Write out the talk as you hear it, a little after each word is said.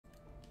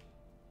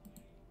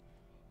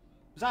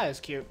Xayah's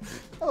cute.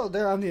 Oh,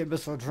 there on the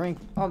Abyssal Drink,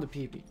 on the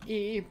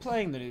PvE,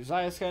 playing the new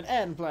Xayah skin,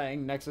 and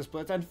playing Nexus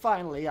Blitz, and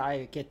finally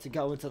I get to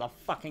go into the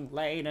fucking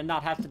lane and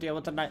not have to deal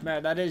with the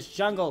nightmare that is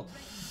jungle.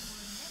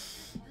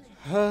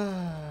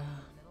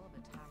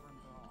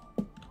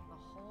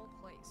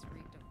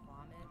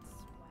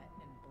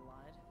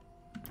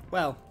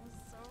 Well,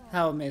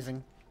 how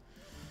amazing.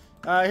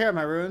 Here are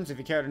my runes, if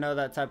you care to know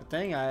that type of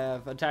thing. I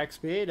have attack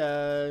speed,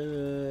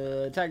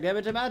 attack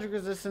damage, and magic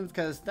resistance,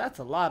 because that's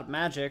a lot of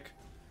magic.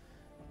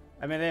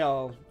 I mean, they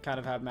all kind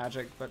of have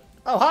magic, but...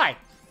 Oh, hi!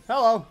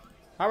 Hello!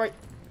 How are you?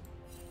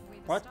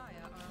 What?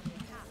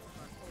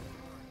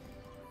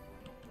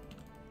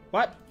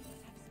 What?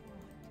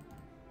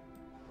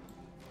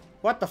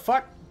 What the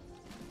fuck?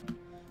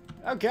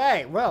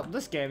 Okay, well,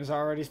 this game's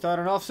already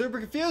starting off super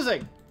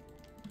confusing.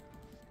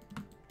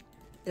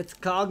 It's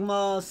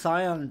Kog'Maw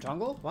Scion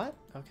Jungle? What?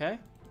 Okay.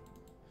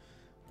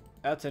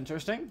 That's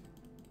interesting.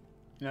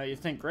 You know, you'd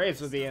think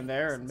Graves would be in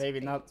there, and maybe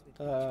not,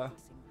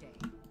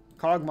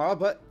 Kog'Maw,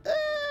 but,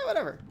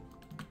 whatever.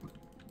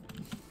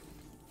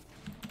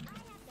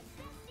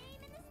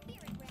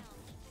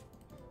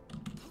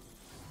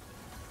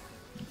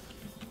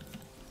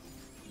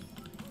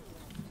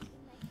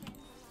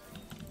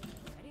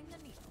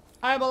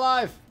 I am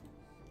alive!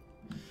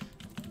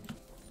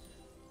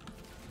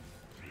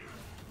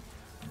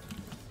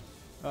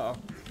 Uh-oh.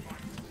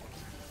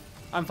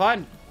 I'm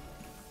fine.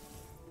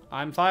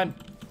 I'm fine.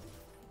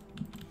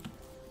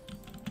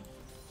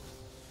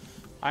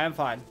 I am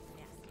fine.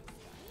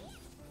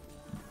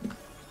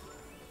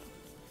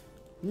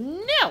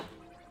 No!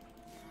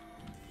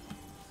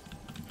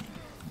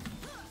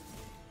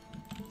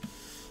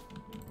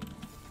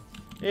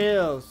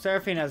 Ew,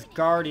 Seraphine has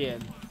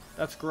Guardian.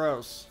 That's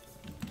gross.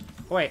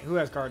 Wait, who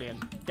has Guardian?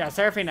 Yeah,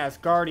 Seraphine has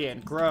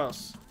Guardian.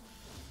 Gross.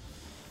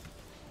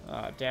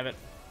 Damn it.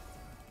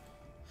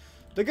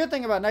 The good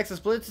thing about Nexus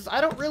Blitz is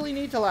I don't really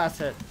need to last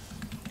hit.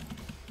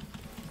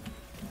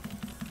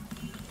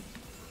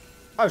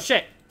 Oh,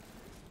 shit.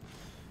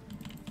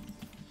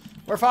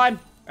 We're fine.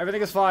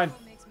 Everything is fine.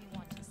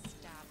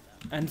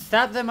 And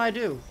stab them I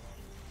do.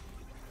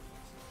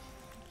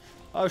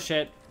 Oh,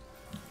 shit.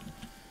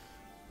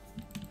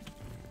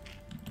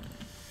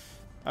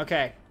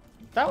 Okay.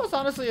 That was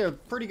honestly a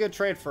pretty good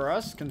trade for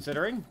us,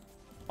 considering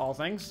all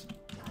things.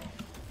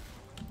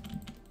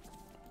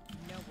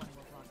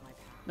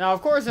 Now,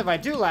 of course, if I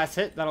do last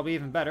hit, that'll be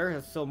even better.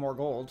 It's still more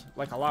gold.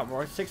 Like, a lot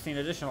more. 16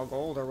 additional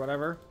gold or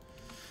whatever.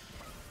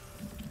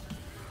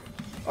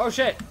 Oh,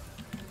 shit.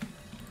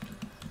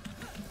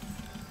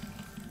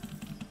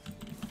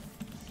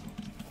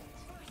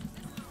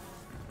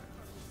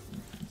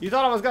 You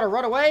thought I was gonna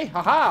run away?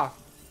 Haha!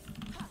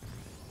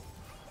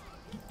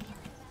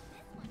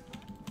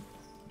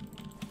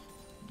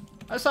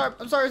 I'm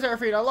sorry,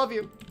 Seraphine. I love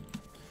you.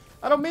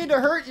 I don't mean to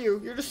hurt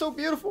you. You're just so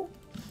beautiful.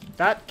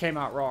 That came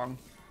out wrong.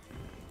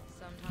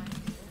 Sometimes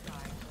people die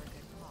for a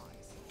good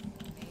cause,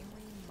 mainly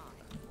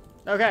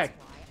mine. Okay.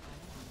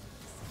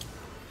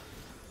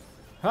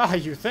 Ah,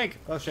 you think?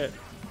 Oh shit.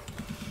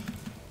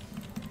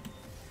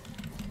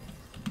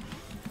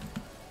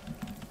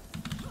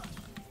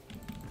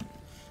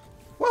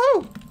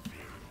 Woohoo!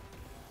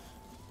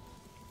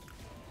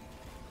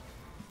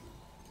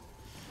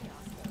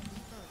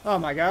 Oh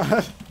my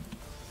god.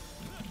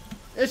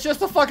 It's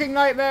just a fucking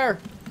nightmare.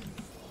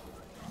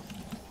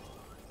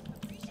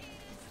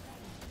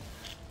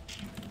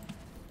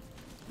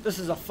 This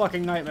is a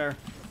fucking nightmare.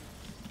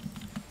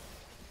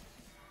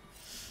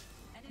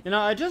 You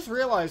know, I just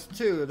realized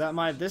too that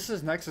my This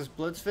is Nexus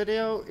Blitz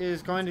video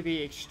is going to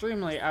be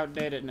extremely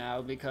outdated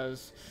now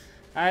because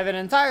I have an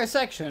entire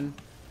section.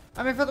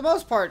 I mean, for the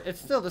most part, it's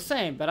still the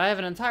same, but I have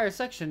an entire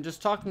section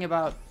just talking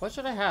about, what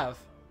should I have?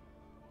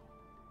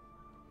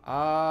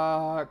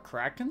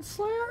 Kraken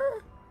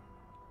Slayer?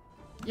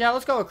 Yeah,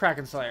 let's go with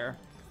Kraken Slayer.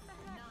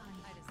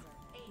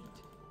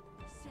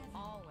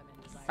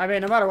 I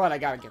mean, no matter what, I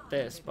gotta get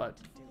this, but...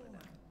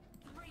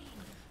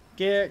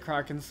 Get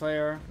Kraken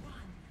Slayer.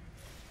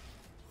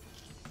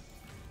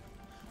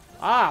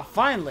 Ah,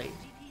 finally!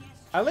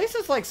 At least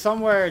it's like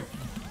somewhere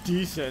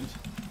decent.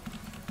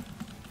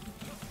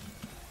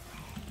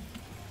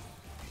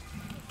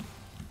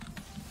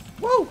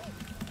 Woo!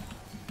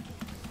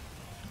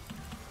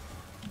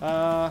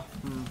 Oh.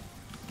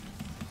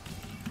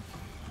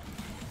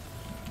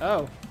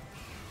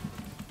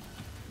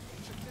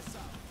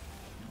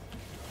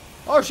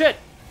 Oh shit!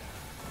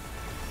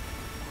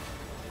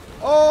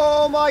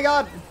 Oh my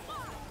god!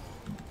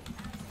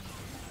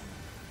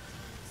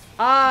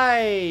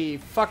 I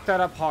fucked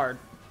that up hard.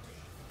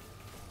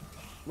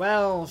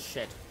 Well,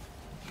 shit.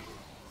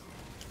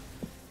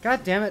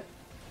 God damn it.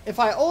 If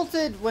I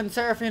ulted when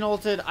Seraphine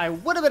ulted, I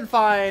would have been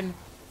fine.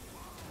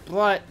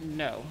 But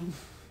no.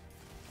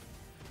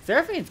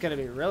 Seraphine's gonna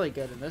be really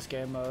good in this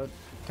game mode.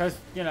 Because,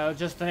 you know,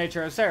 just the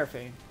nature of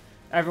Seraphine.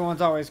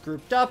 Everyone's always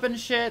grouped up and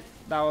shit.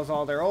 That was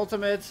all their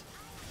ultimates.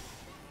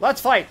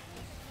 Let's fight!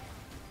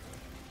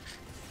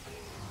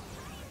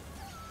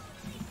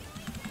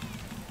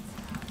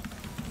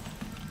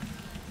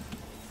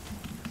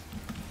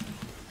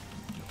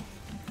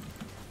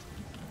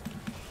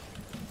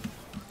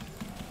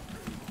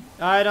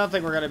 I don't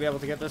think we're gonna be able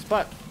to get this,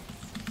 but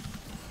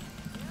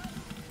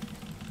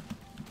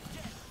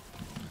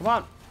come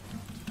on,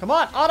 come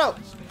on, auto,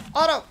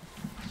 auto,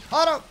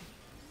 auto.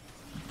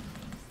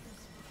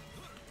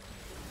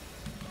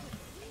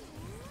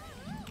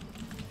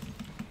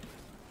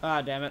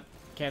 Ah, damn it,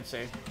 can't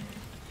see.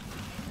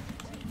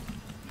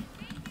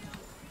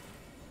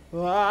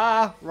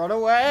 Ah, run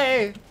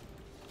away!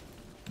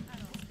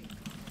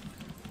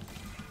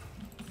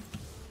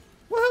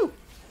 Woohoo!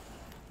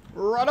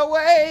 Run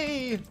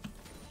away!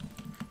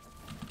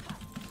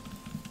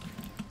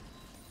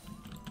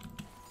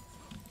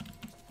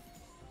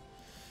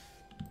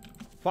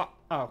 Fuck.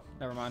 Oh,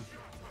 never mind.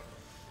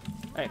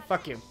 Hey,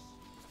 fuck you.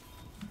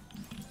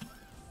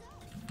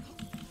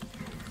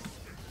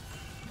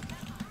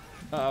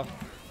 Uh-oh.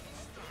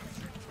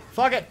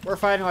 Fuck it! We're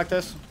fighting like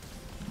this.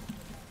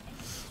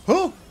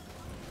 Who?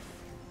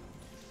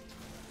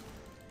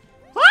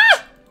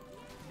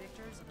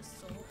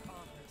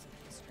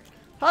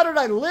 How did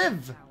I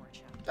live?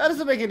 That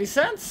doesn't make any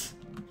sense.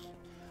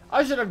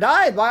 I should have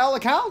died by all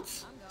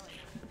accounts.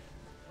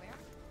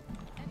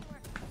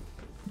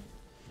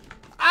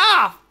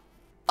 Ah!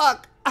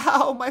 Fuck.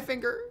 Ow, my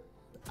finger.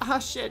 Ah,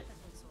 shit.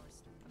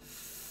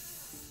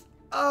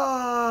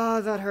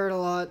 Oh, that hurt a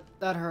lot.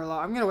 That hurt a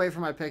lot. I'm gonna wait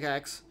for my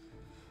pickaxe.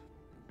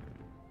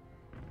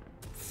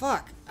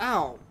 Fuck.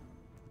 Ow.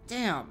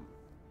 Damn.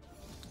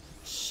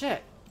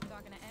 Shit.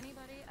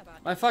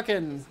 My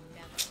fucking...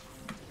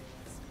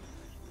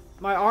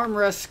 My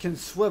armrest can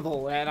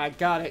swivel, and I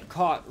got it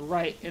caught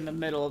right in the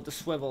middle of the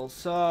swivel.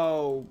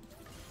 So,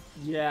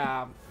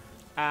 yeah.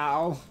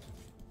 Ow.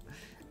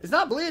 It's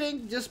not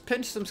bleeding, just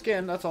pinch some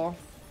skin, that's all.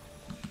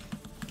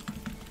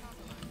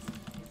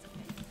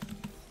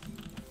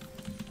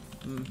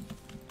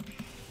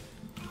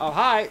 Oh,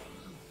 hi.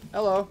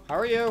 Hello, how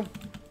are you?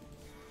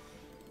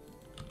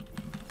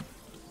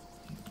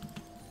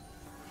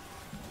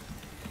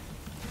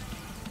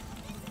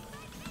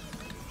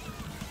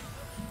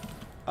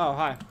 Oh,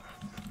 hi.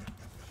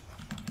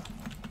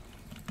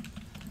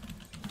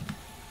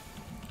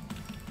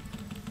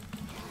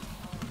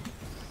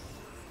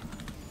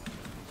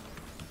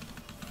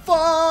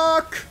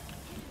 Fuck!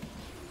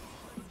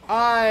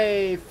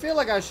 I feel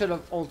like I should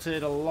have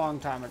ulted a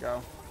long time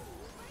ago.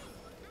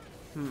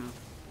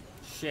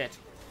 Shit.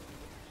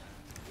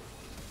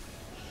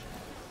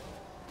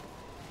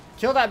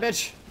 Kill that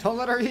bitch. Don't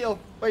let her heal.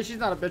 Wait, she's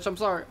not a bitch. I'm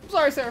sorry. I'm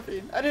sorry,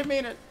 Seraphine. I didn't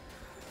mean it.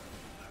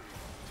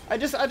 I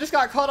just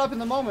got caught up in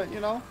the moment, you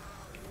know?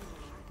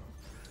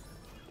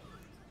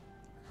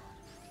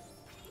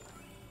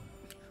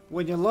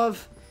 When you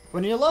love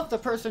the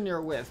person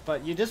you're with,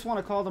 but you just want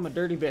to call them a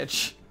dirty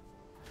bitch.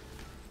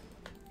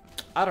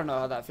 I don't know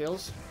how that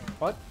feels.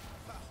 What?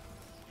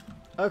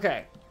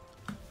 Okay.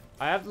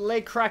 I have the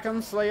Lake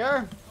Kraken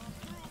Slayer.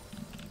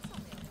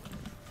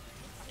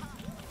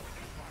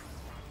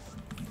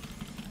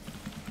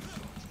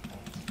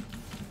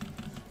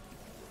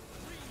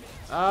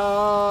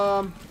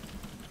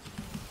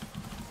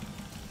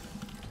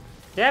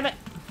 Damn it.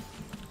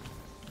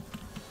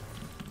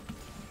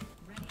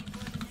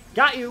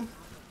 Got you.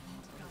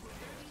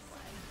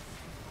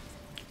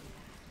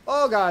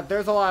 Oh god,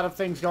 there's a lot of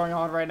things going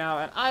on right now,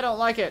 and I don't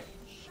like it.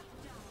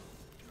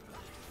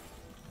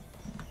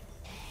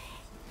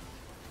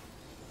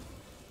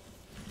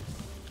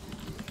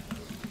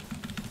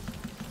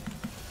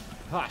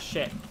 Ah,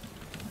 shit.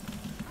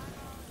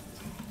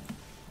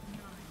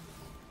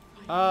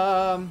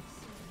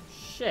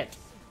 Shit.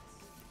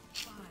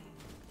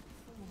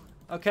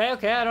 Okay,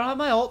 okay, I don't have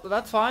my ult, but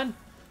that's fine.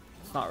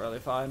 It's not really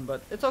fine,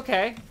 but it's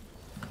okay.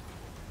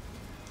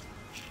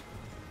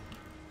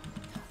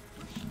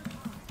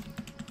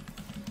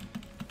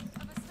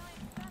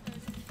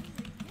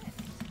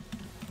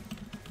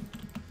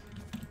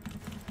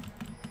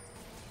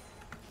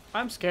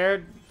 I'm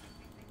scared.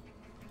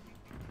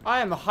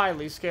 I am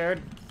highly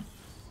scared.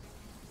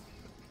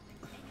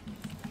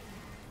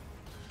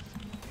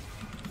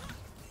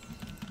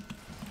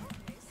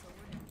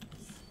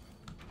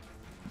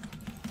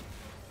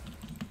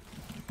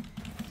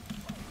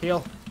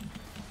 Heal.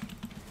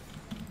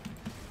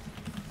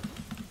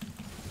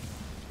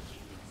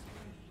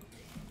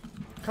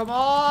 Come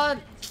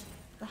on!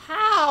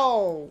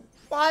 How?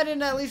 Why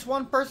didn't at least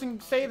one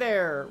person stay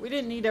there? We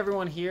didn't need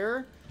everyone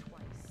here.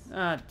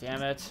 Ah,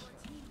 damn it.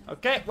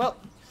 Okay, well.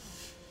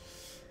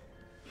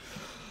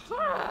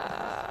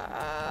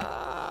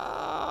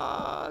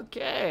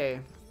 Okay.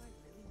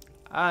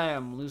 I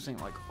am losing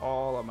like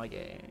all of my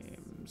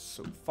games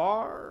so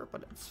far,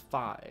 but it's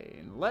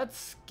fine.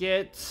 Let's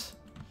get...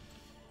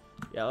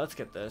 Yeah, let's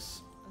get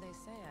this.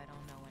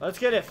 Let's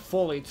get it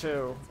fully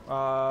too.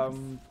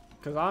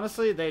 Because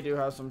honestly, they do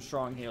have some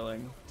strong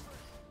healing.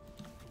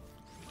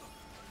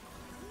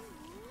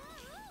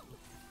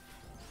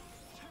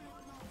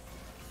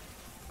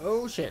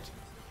 Oh shit.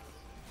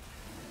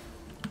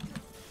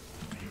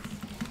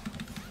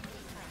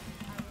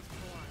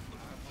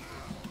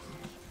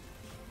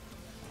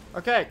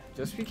 Okay,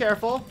 just be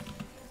careful.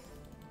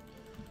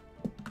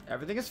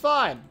 Everything is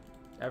fine.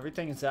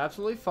 Everything is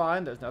absolutely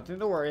fine. There's nothing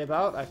to worry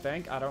about, I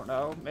think. I don't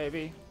know.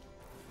 Maybe.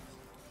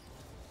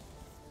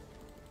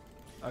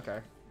 Okay.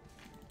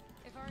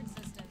 If our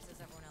existence is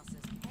everyone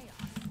else's chaos.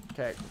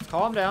 Okay,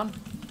 calm down.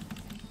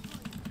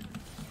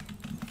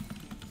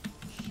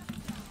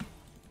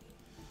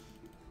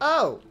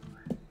 Oh!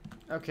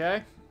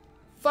 Okay.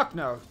 Fuck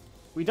no.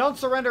 We don't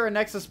surrender a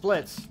Nexus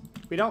Blitz.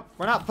 We're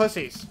not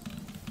pussies.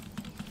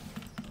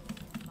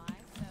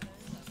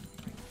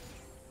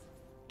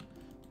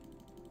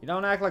 You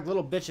don't act like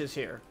little bitches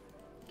here.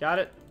 Got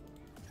it?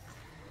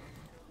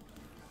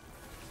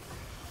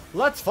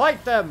 Let's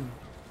fight them!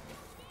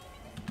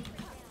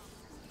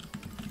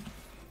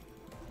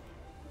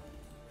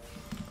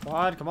 Come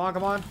on, come on,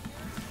 come on.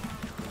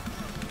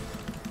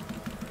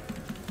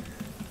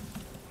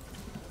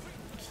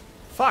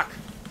 Fuck!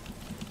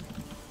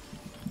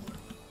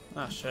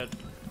 Ah, shit.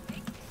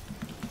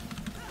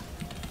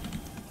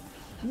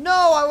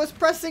 No, I was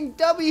pressing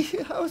W.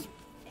 I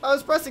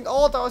was pressing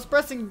Alt. I was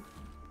pressing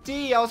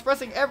D. I was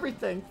pressing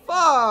everything.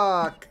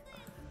 Fuck!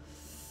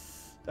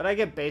 Did I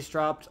get base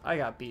dropped? I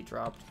got B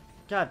dropped.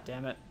 God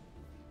damn it.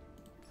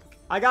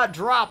 I got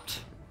dropped.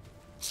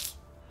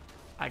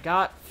 I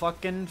got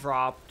fucking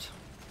dropped.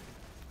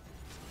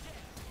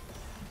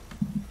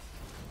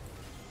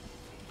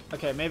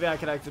 Okay, maybe I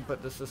could actually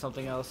put this to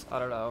something else. I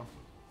don't know.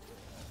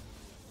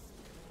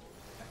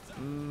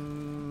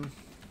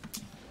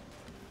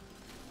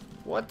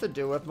 What to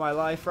do with my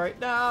life right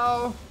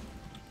now?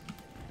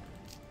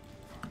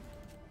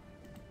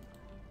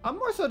 I'm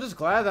more so just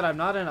glad that I'm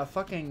not in a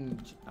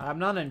fucking... I'm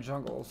not in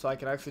jungle, so I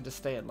can actually just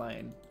stay in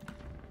lane.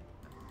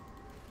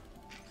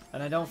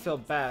 And I don't feel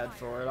bad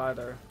for it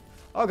either.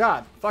 Oh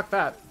god, fuck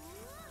that.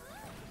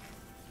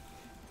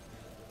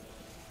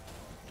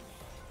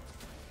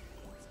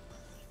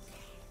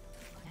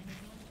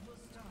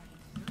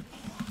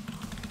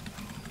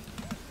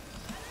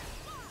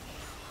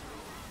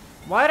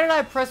 Why did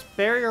I press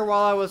barrier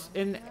while I was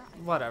in...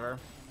 Whatever.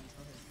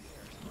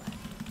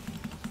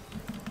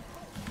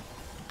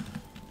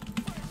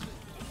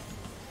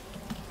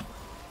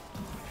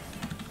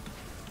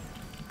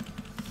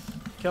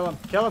 Kill him,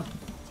 kill him.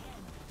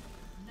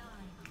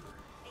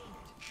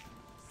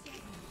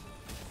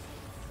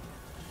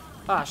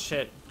 Ah,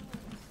 shit.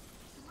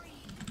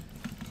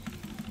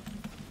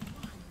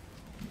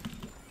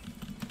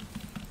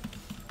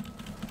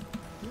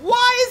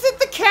 Why is it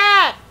the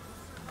cat?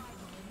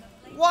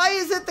 Why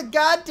is it the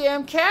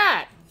goddamn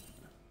cat?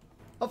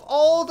 Of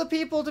all the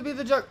people to be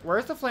the jug...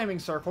 Where's the flaming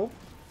circle?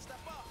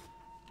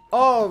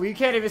 Oh, you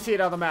can't even see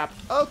it on the map.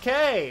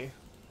 Okay.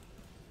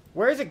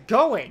 Where is it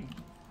going?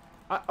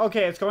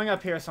 Okay, it's going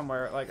up here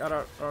somewhere. Like, I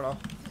don't know.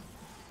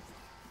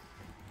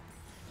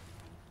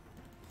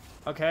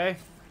 Okay.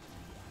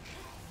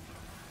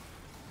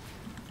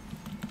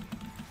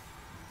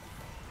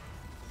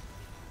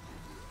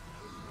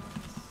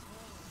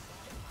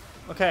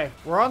 Okay,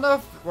 we're on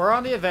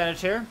the advantage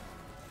here.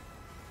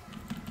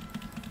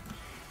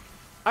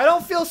 I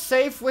don't feel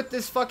safe with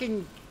this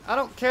fucking... I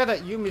don't care that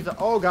Yumi's the...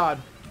 Oh, God.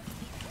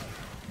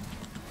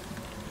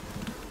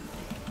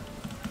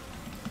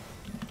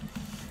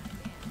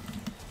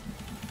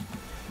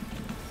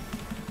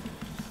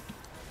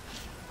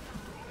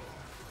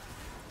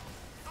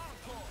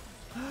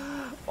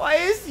 Why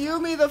is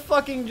Yumi the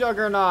fucking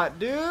juggernaut,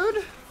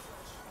 dude?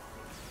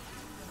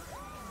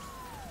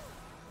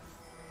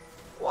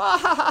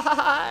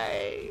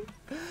 Why?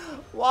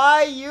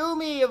 Why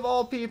Yumi of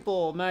all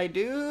people, my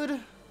dude?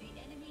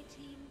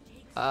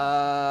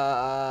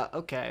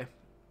 Okay.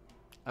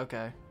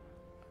 Okay.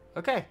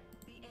 Okay.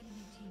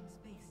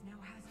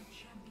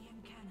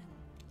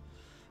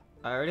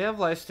 I already have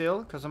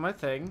lifesteal because of my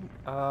thing.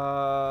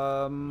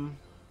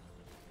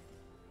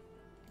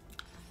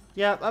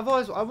 Yeah, I've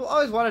always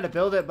wanted to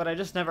build it, but I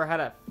just never had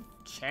a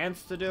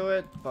chance to do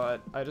it,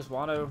 but I just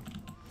want to.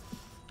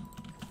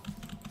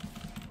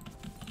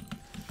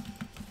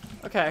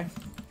 Okay.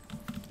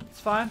 It's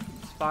fine.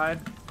 It's fine.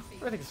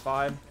 Everything's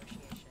fine.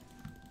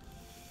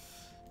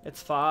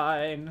 It's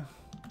fine.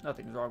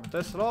 Nothing's wrong with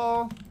this at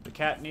all. The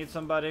cat needs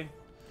somebody.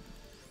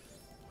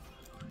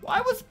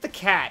 Why was it the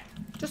cat?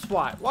 Just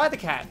why? Why the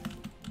cat?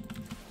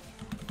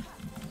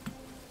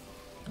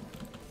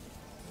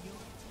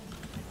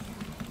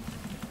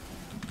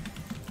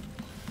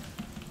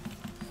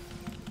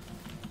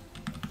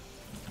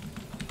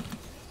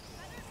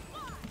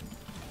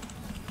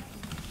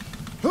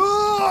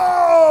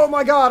 Oh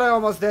my god, I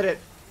almost did it.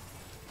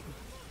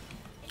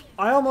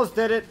 I almost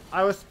did it.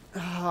 I was...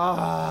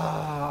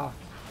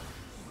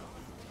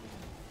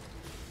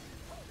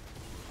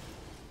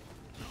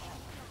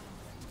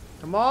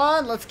 Come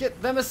on, let's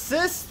get them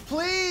assists,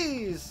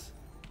 please.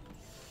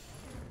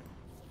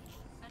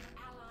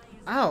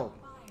 Ow.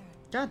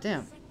 God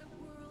damn.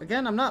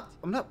 Again, I'm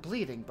not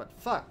bleeding, but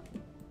fuck.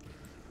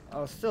 I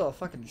was still a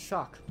fucking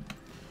shock.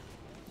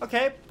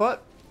 Okay,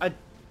 but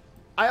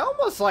I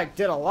almost like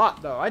did a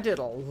lot though. I did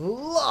a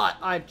lot.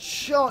 I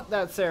chunked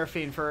that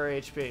Seraphine for her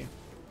HP.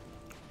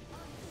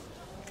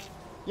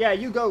 Yeah,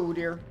 you go,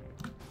 dear.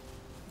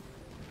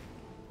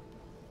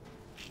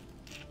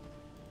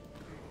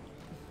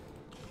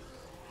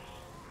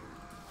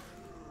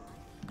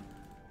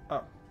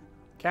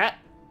 Cat?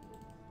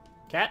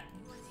 Cat?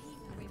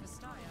 We with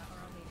Xayah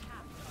are only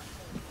half of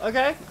our whole.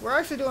 Okay, we're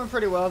actually doing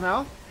pretty well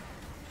now.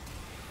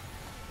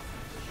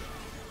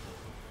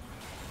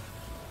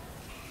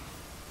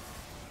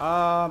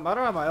 I don't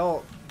have my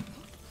ult.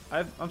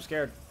 I'm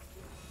scared.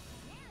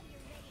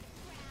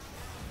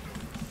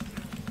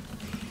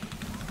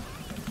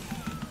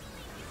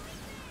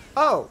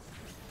 Oh!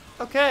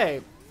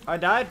 Okay. I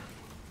died.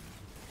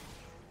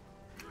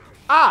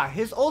 Ah!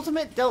 His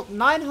ultimate dealt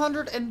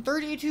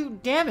 932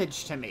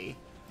 damage to me.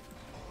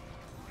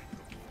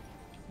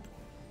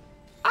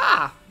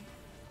 Ah!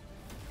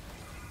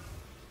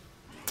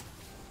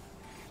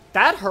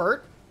 That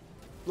hurt.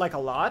 Like a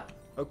lot.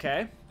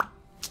 Okay.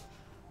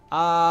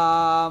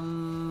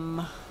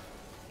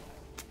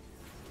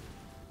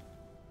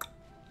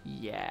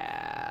 Yeah.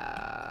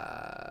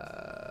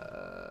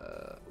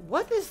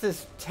 What is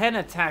this 10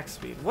 attack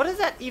speed? What does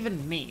that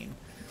even mean?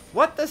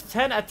 What does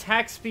 10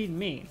 attack speed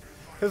mean?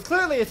 Because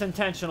clearly it's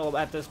intentional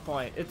at this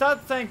point. It's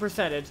not saying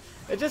percentage.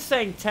 It's just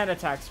saying 10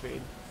 attack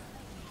speed.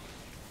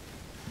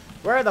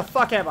 Where the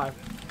fuck am I?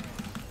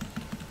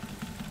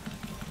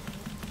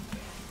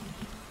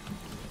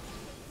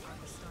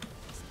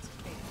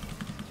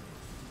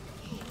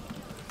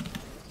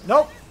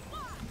 Nope.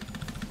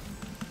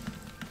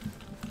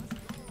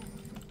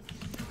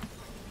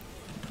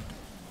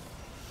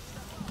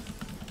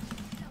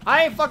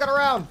 I ain't fucking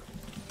around.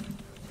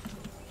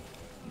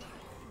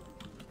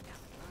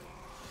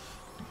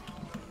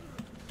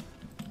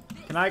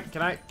 Can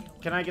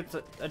I get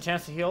a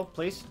chance to heal,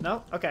 please?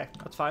 No? Okay,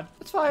 that's fine.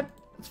 It's fine.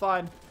 It's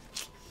fine.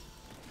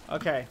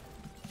 Okay.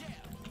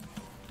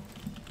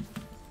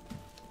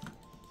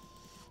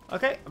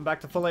 Okay, I'm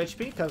back to full HP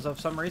because of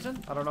some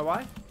reason. I don't know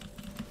why.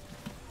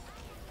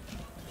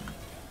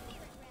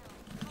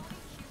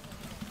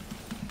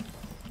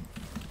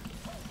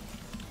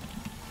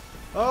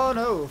 Oh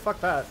no, fuck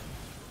that.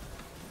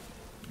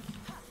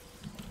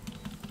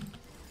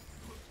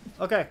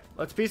 Okay,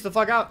 let's piece the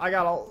fuck out. I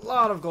got a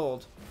lot of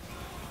gold.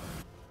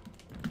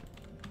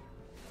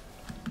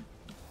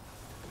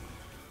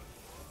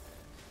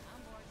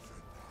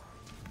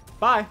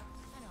 Bye.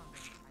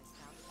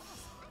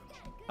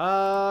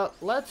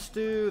 Let's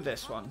do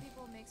this one.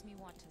 People makes me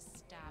want to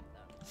stab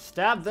them.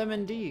 Stab them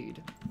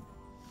indeed.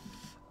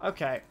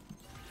 Okay.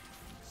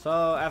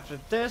 So after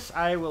this,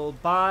 I will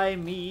buy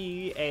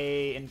me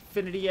a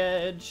Infinity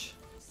Edge.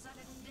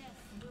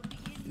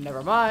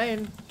 Never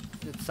mind.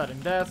 It's sudden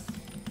death.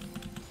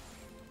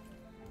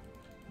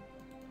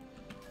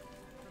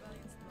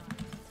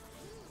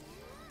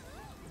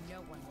 No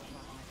one will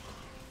block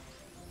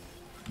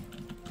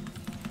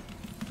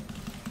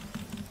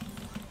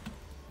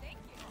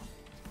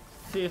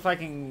my. See if I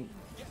can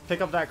pick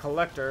up that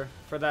collector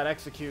for that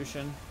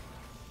execution.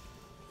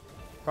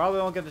 Probably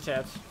won't get the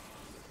chance.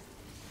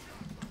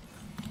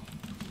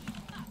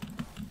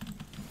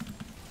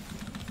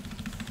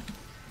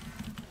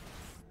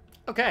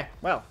 Okay,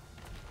 well.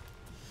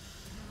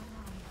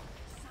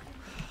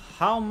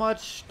 How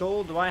much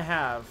gold do I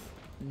have?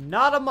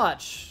 Not a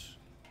much.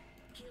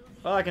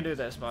 Well, I can do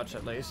this much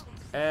at least.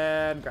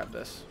 And grab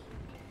this.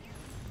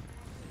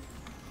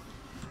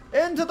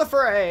 Into the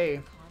fray!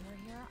 Connor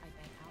here, I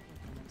bang out with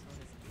him until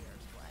his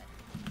ears wet.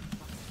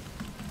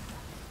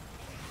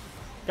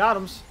 Got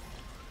 'ems.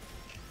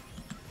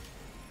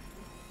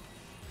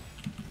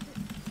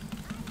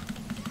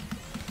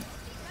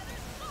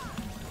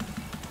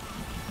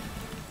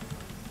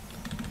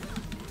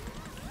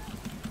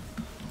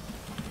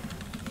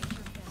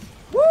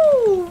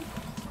 Woo!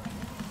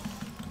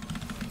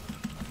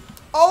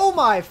 Oh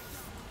my!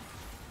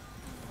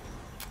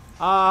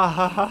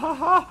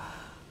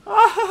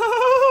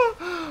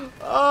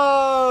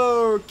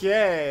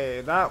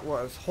 Okay, that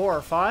was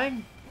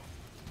horrifying.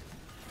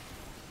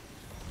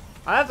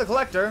 I have the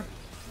collector.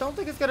 Don't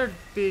think it's gonna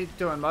be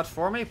doing much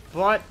for me,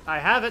 but I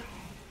have it.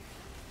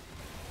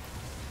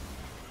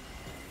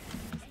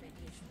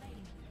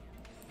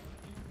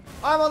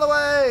 I'm on the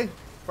way!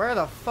 Where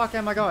the fuck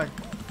am I going?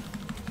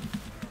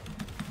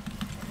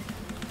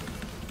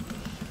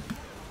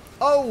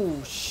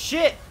 Oh,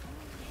 shit!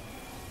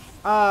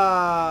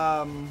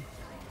 I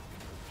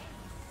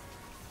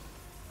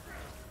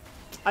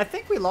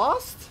think we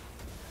lost?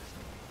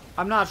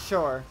 I'm not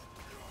sure.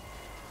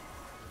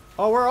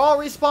 Oh, we're all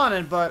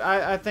respawning, but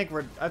I think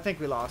we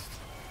lost.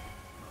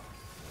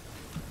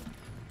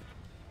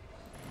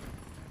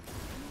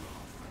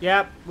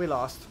 Yep, we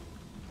lost.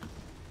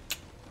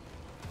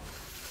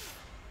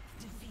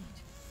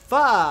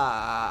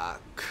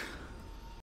 Fuck.